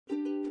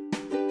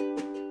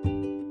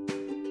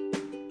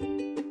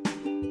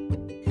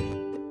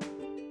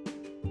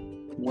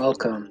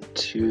Welcome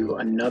to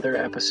another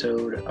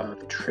episode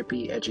of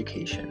Trippy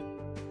Education.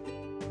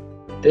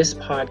 This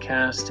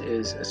podcast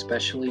is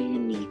especially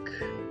unique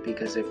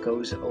because it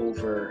goes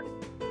over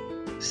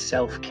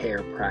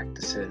self-care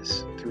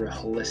practices through a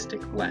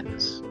holistic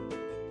lens.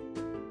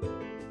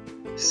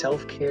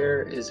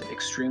 Self-care is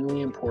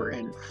extremely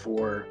important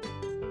for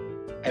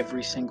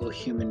every single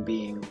human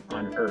being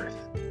on Earth,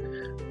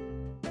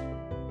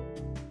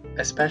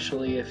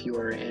 especially if you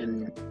are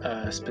in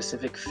a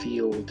specific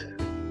field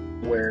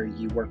where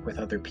you work with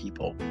other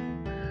people.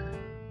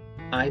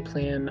 I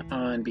plan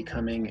on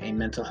becoming a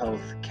mental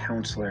health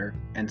counselor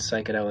and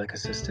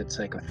psychedelic-assisted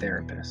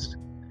psychotherapist.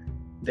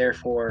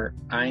 Therefore,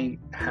 I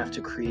have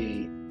to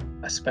create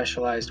a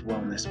specialized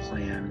wellness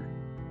plan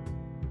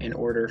in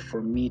order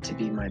for me to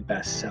be my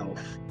best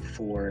self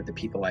for the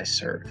people I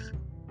serve.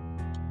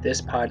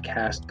 This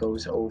podcast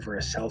goes over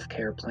a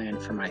self-care plan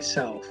for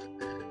myself,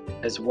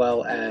 as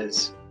well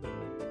as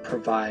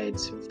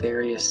provides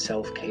various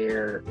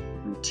self-care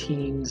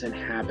routines and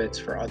habits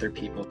for other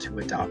people to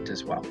adopt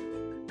as well.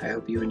 I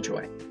hope you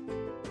enjoy.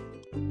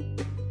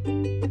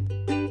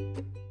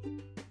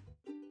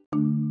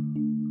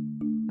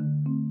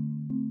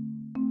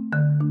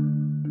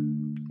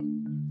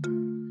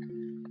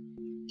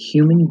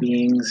 Human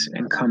beings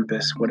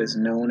encompass what is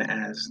known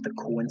as the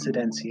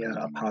coincidentia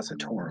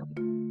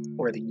oppositorum,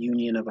 or the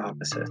union of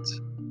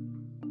opposites.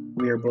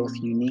 We are both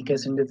unique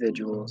as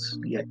individuals,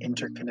 yet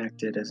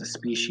interconnected as a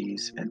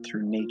species and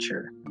through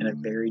nature in a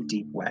very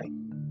deep way.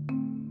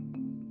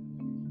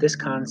 This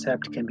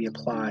concept can be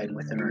applied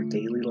within our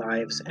daily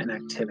lives and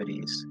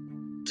activities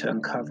to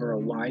uncover a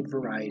wide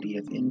variety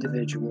of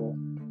individual,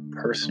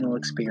 personal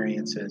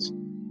experiences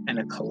and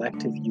a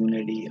collective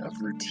unity of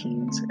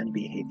routines and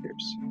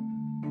behaviors.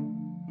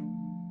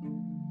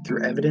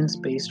 Through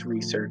evidence-based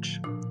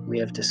research, we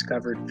have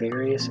discovered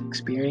various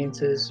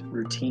experiences,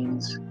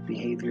 routines,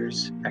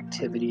 behaviors,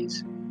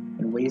 activities,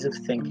 and ways of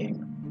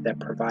thinking that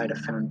provide a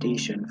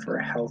foundation for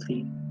a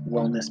healthy,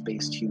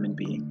 wellness-based human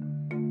being.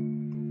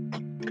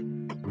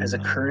 As a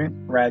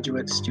current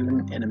graduate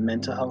student in a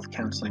mental health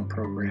counseling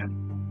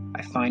program,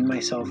 I find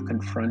myself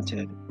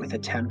confronted with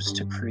attempts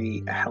to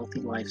create a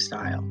healthy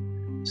lifestyle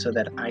so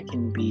that I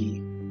can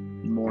be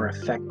more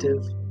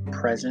effective,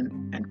 present,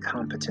 and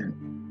competent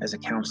as a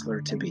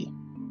counselor to be.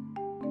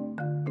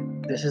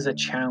 This is a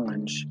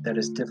challenge that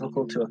is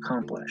difficult to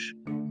accomplish,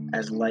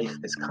 as life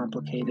is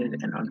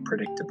complicated and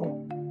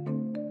unpredictable.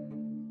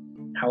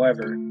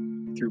 However,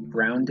 through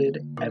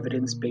grounded,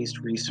 evidence-based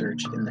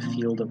research in the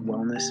field of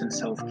wellness and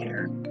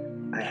self-care,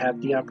 I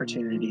have the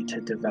opportunity to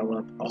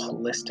develop a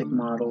holistic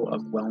model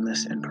of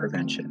wellness and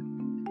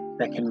prevention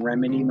that can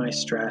remedy my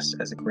stress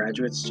as a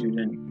graduate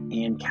student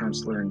and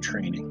counselor in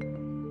training.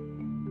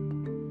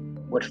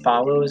 What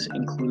follows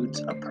includes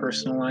a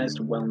personalized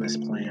wellness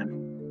plan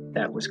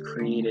that was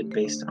created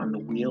based on the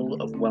Wheel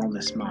of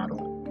Wellness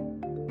model,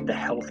 the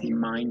Healthy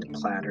Mind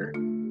Platter,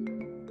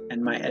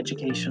 and my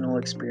educational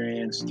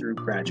experience through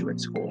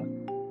graduate school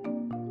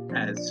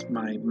as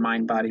my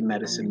mind-body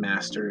medicine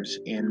master's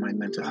and my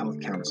mental health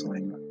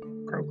counseling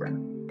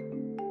program.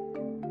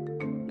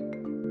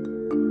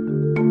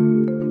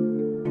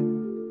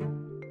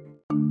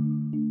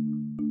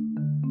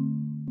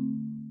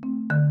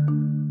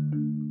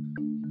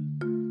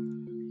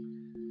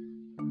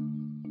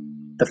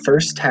 The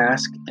first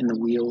task in the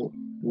Wheel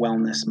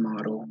Wellness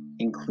model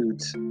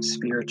includes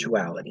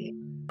spirituality,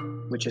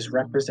 which is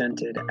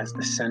represented as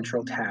the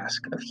central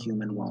task of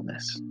human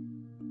wellness.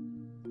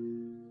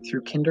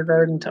 Through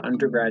kindergarten to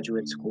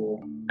undergraduate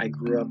school, I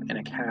grew up in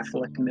a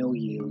Catholic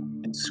milieu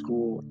in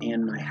school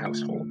and my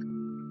household.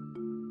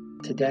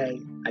 Today,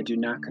 I do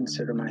not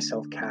consider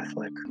myself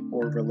Catholic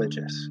or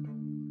religious.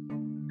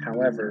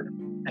 However,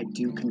 I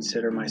do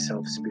consider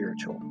myself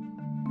spiritual.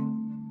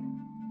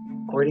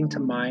 According to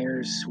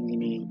Myers,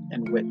 Sweeney,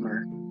 and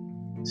Whitmer,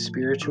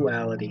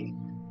 spirituality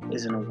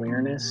is an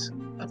awareness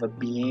of a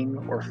being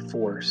or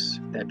force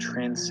that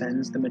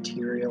transcends the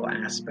material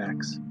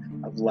aspects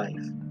of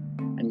life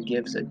and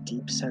gives a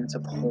deep sense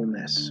of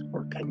wholeness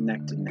or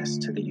connectedness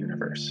to the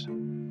universe.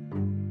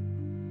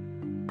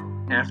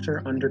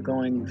 After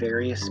undergoing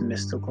various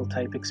mystical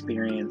type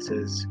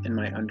experiences in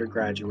my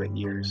undergraduate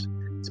years,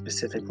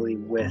 specifically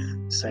with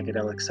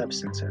psychedelic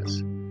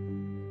substances,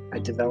 I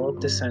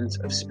developed a sense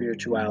of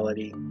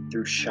spirituality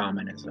through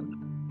shamanism.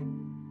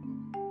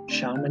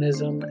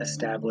 Shamanism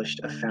established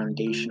a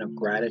foundation of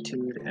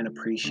gratitude and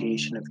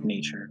appreciation of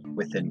nature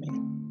within me.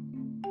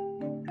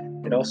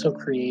 It also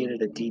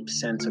created a deep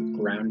sense of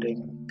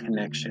grounding,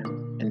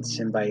 connection, and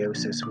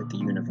symbiosis with the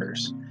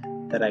universe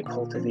that I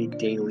cultivate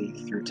daily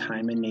through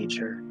time in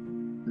nature,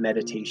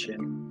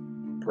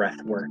 meditation,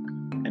 breath work,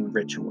 and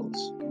rituals.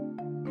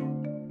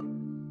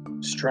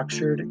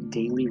 Structured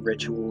daily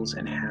rituals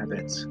and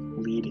habits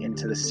lead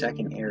into the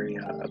second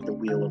area of the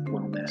Wheel of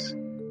Wellness,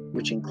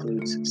 which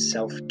includes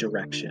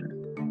self-direction.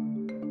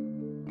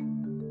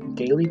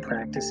 Daily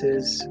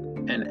practices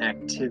and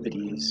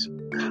activities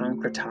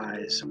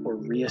concretize or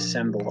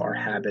reassemble our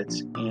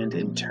habits and,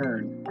 in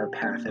turn, our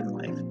path in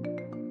life.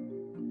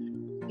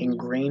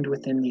 Ingrained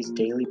within these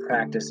daily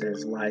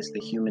practices lies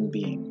the human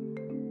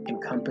being,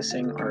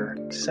 encompassing our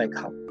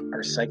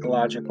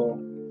psychological,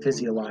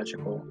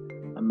 physiological,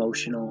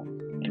 emotional,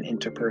 and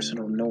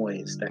interpersonal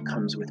noise that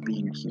comes with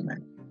being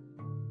human.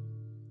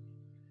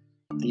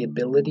 The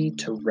ability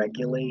to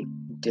regulate,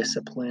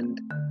 discipline,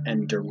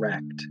 and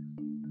direct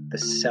the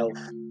self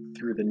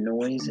through the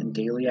noise and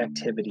daily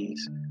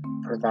activities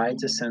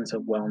provides a sense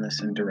of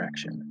wellness and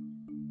direction.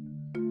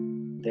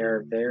 There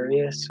are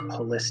various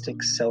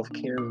holistic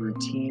self-care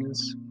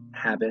routines,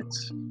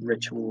 habits,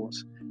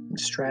 rituals, and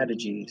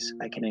strategies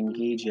I can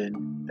engage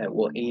in that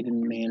will aid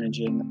in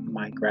managing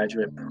my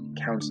graduate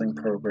counseling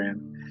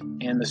program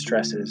and the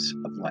stresses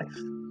of life.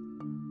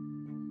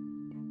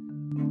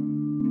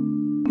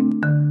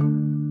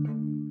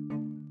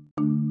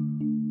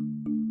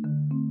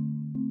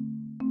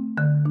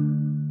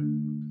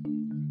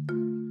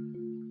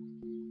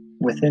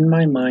 Within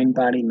my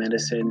mind-body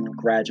medicine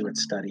graduate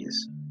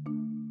studies,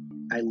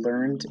 I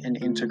learned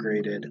and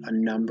integrated a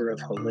number of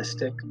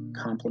holistic,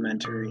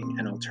 complementary,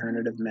 and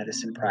alternative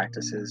medicine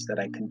practices that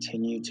I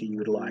continue to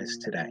utilize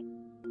today.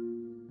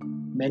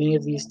 Many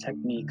of these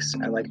techniques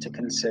I like to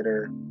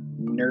consider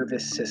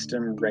nervous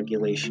system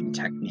regulation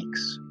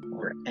techniques,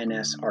 or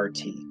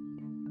NSRT,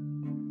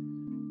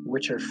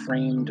 which are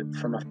framed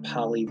from a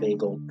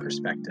polyvagal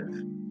perspective.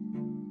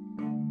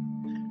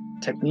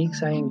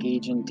 Techniques I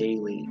engage in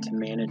daily to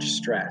manage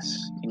stress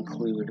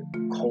include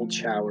cold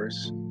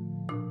showers,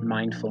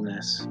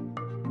 mindfulness,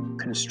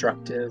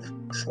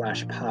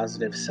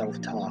 constructive/positive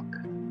self-talk,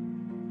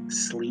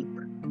 sleep,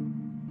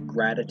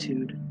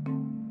 gratitude,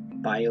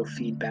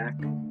 biofeedback,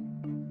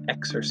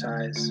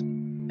 exercise,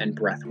 and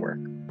breath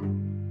work.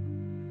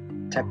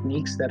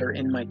 Techniques that are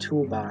in my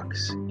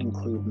toolbox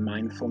include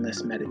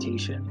mindfulness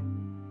meditation,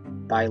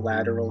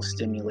 bilateral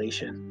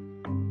stimulation,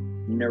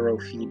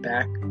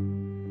 neurofeedback,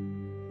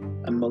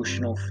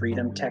 emotional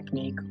freedom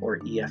technique or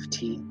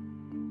EFT,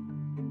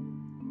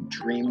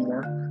 dream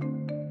work,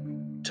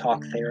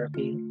 talk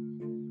therapy,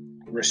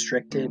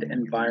 restricted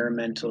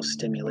environmental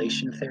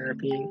stimulation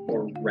therapy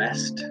or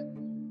REST,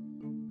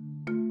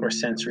 or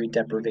sensory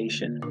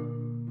deprivation,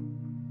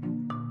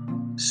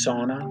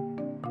 sauna,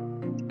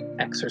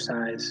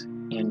 exercise,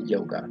 and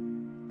yoga.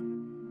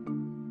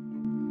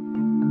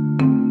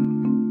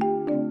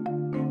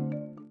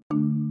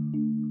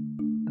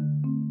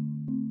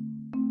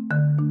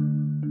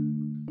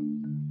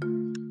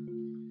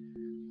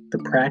 The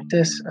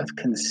practice of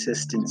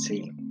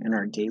consistency in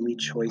our daily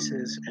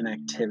choices and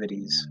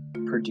activities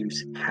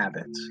produce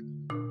habits.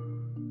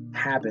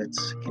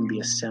 Habits can be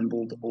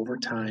assembled over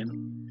time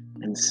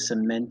and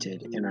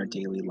cemented in our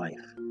daily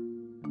life.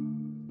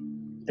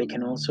 They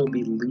can also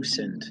be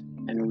loosened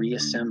and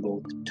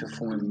reassembled to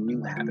form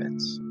new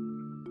habits.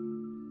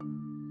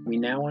 We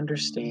now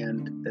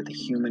understand that the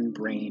human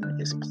brain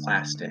is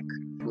plastic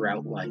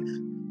throughout life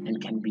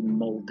and can be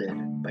molded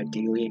by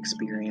daily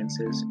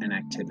experiences and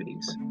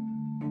activities.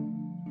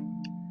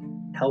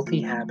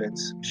 Healthy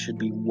habits should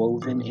be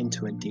woven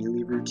into a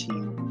daily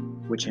routine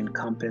which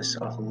encompass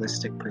a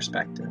holistic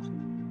perspective.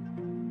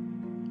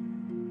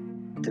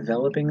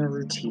 Developing a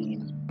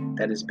routine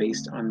that is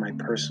based on my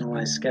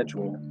personalized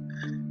schedule,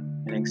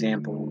 an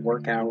example,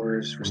 work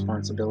hours,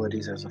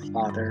 responsibilities as a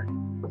father,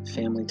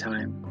 family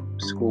time,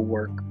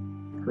 schoolwork,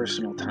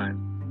 personal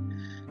time,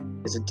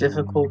 is a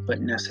difficult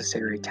but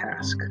necessary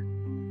task.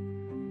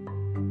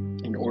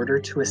 In order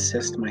to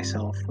assist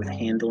myself with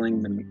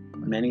handling the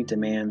many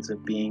demands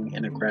of being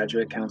in a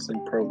graduate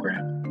counseling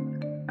program,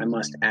 I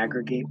must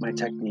aggregate my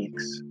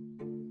techniques,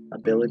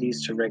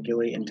 abilities to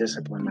regulate and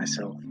discipline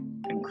myself,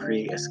 and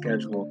create a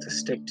schedule to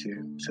stick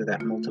to so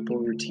that multiple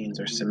routines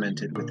are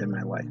cemented within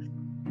my life.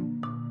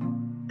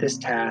 This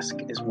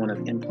task is one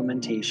of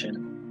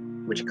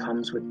implementation, which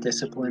comes with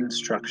discipline,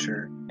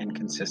 structure, and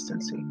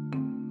consistency.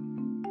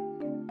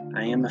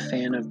 I am a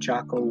fan of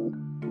Jocko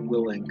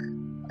Willink,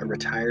 a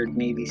retired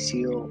Navy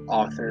SEAL,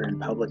 author, and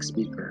public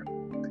speaker,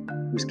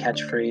 whose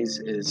catchphrase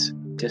is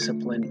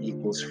 "Discipline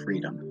equals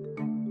freedom."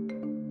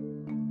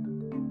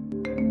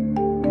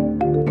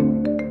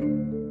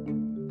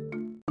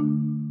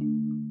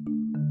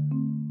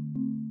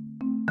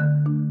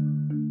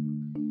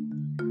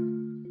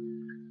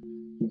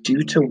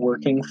 Due to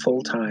working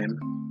full-time,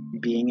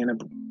 being in a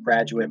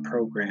graduate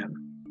program,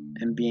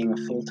 and being a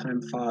full-time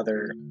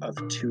father of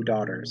 2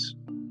 daughters,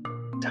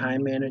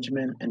 time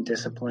management and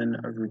discipline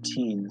of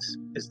routines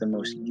is the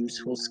most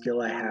useful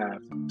skill I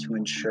have to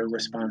ensure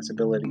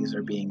responsibilities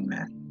are being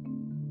met.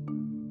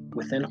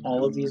 Within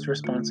all of these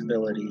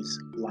responsibilities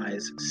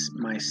lies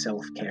my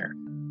self-care.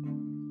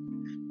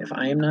 If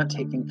I am not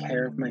taking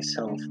care of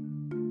myself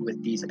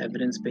with these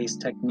evidence-based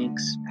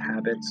techniques,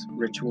 habits,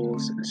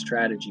 rituals, and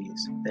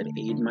strategies that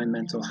aid my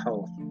mental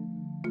health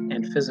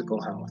and physical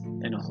health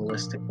in a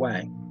holistic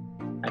way,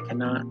 I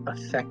cannot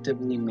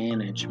effectively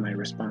manage my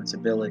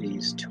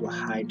responsibilities to a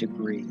high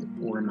degree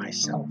or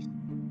myself.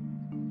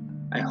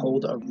 I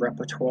hold a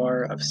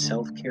repertoire of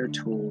self-care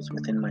tools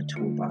within my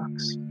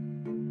toolbox.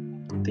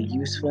 The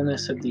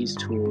usefulness of these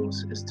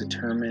tools is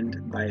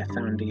determined by a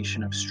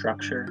foundation of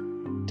structure,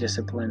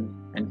 discipline,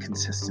 and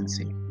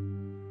consistency.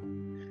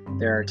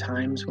 There are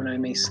times when I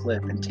may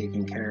slip in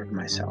taking care of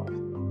myself,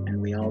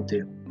 and we all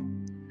do.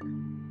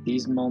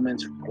 These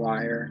moments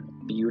require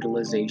the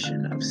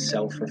utilization of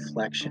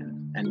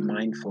self-reflection and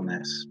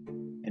mindfulness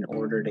in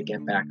order to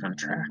get back on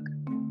track.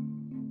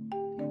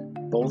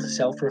 Both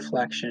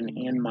self-reflection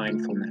and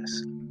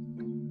mindfulness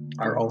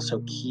are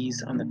also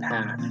keys on the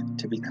path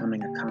to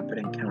becoming a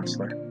competent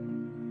counselor.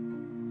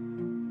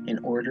 In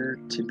order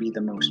to be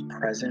the most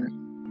present,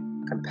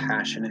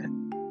 compassionate,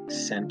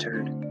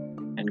 centered,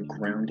 and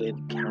grounded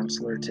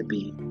counselor to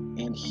be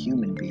and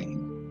human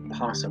being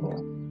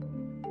possible,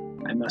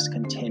 I must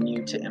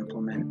continue to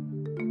implement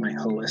my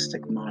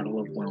holistic model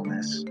of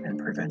wellness and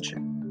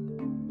prevention.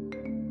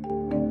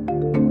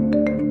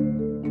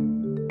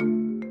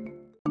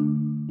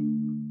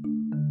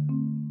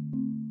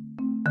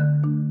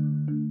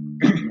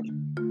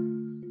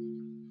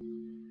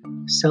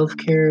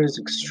 Self-care is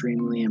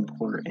extremely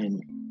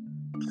important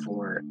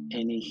for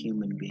any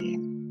human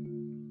being.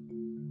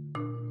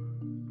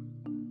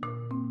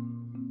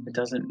 It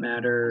doesn't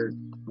matter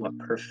what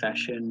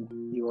profession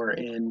you are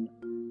in,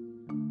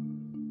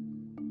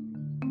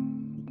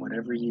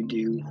 whatever you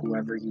do,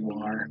 whoever you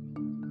are.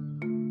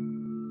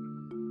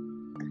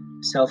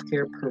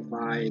 Self-care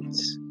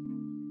provides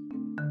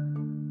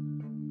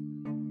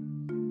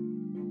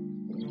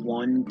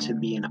one to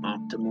be an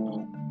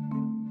optimal,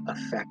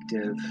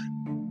 effective,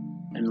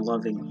 and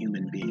loving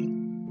human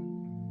being.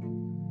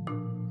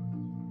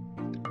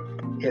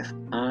 If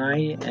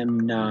I am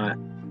not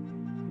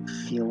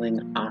feeling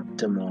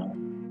optimal,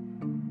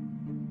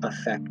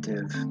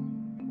 effective,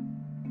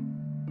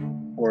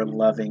 or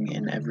loving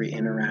in every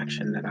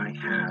interaction that I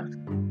have,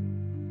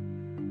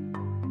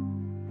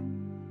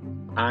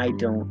 I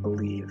don't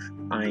believe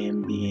I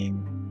am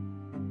being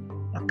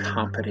a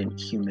competent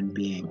human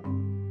being.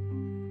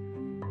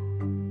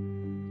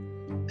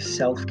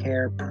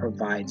 Self-care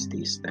provides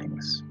these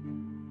things.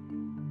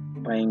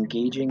 By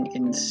engaging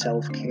in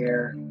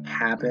self-care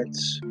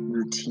habits,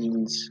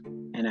 routines,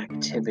 and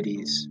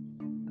activities,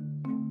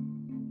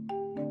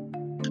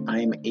 I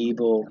am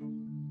able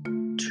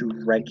to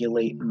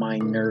regulate my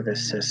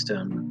nervous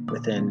system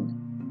within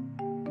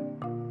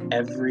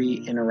every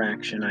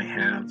interaction I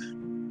have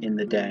in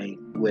the day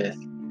with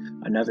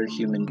another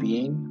human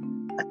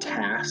being, a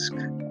task,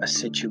 a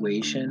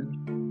situation,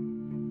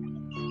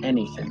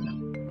 anything.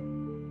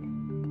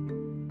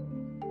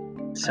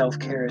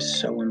 Self-care is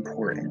so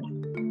important.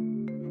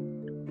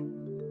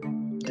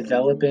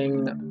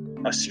 Developing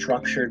a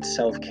structured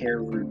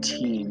self-care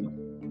routine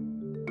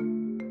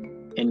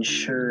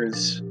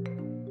ensures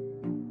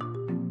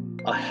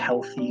a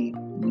healthy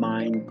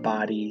mind,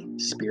 body,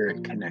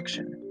 spirit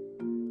connection.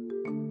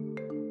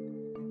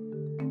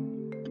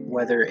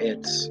 Whether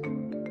it's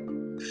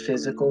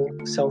physical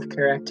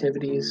self-care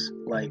activities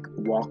like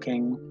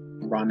walking,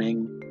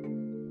 running,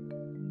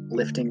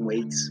 lifting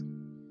weights,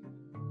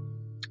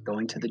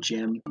 going to the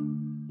gym,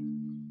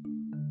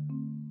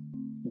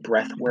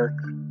 breath work,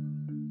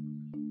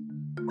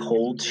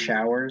 cold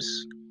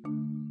showers,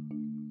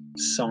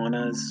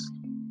 saunas,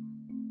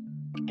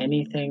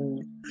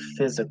 anything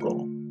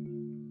physical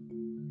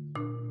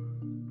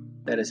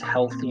that is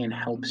healthy and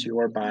helps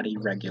your body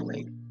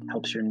regulate,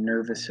 helps your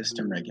nervous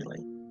system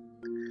regulate.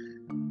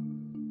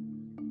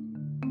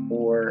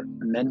 Or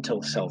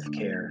mental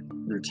self-care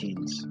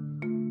routines,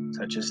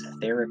 such as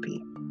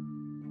therapy,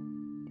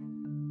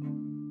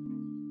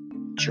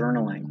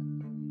 journaling,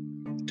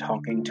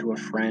 talking to a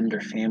friend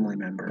or family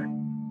member,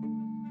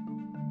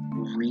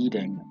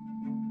 reading,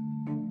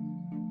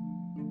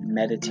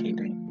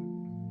 meditating,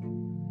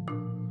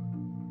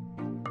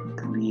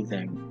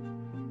 breathing,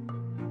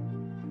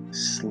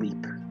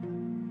 sleep,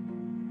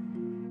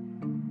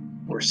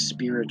 or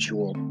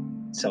spiritual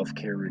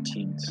self-care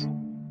routines.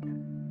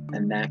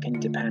 And that can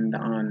depend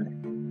on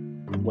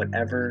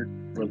whatever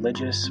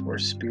religious or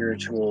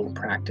spiritual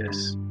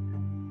practice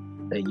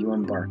that you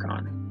embark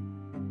on.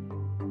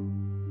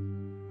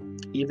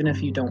 Even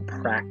if you don't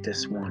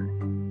practice one,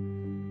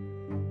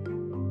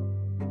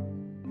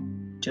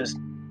 just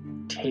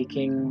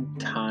taking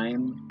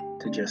time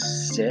to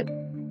just sit,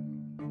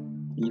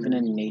 even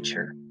in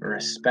nature, or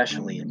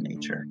especially in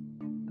nature,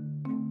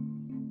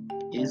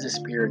 is a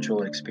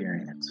spiritual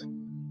experience.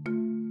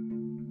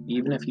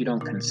 Even if you don't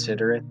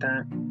consider it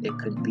that, it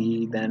could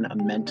be then a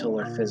mental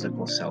or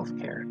physical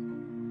self-care.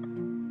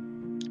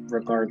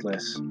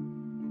 Regardless,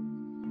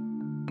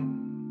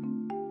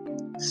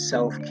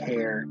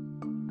 self-care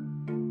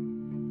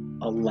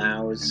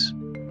allows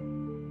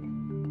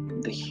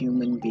the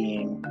human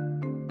being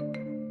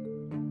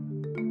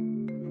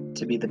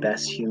to be the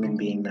best human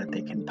being that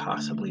they can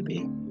possibly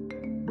be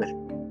with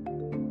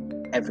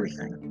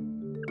everything.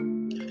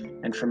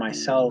 And for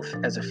myself,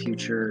 as a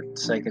future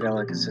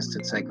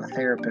psychedelic-assisted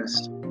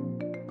psychotherapist,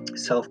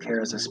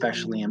 self-care is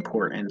especially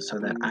important so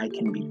that I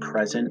can be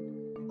present,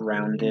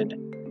 grounded,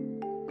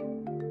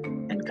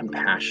 and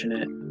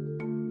compassionate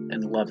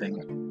and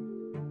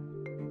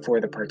loving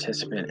for the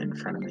participant in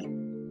front of me.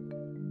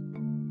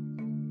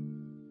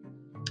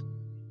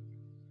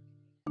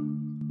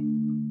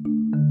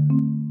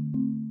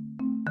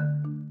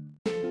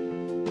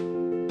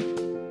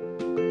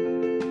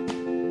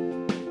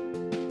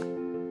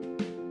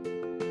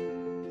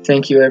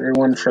 Thank you,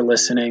 everyone, for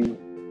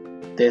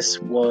listening. This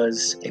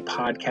was a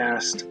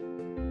podcast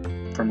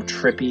from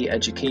Trippy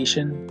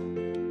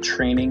Education,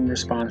 training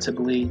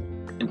responsibly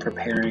and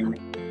preparing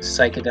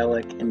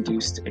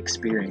psychedelic-induced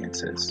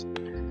experiences.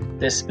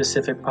 This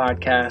specific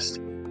podcast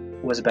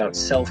was about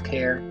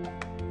self-care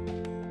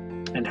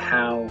and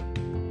how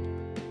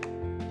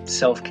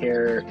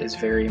self-care is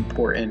very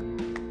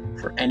important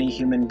for any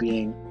human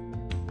being,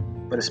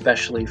 but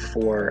especially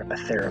for a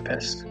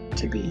therapist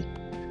to be.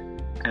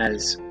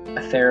 As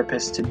a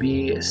therapist to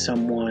be is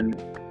someone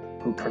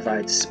who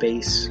provides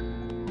space,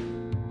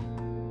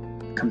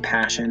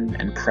 compassion,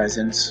 and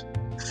presence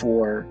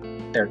for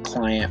their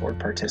client or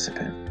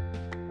participant.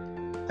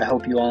 I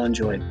hope you all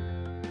enjoyed.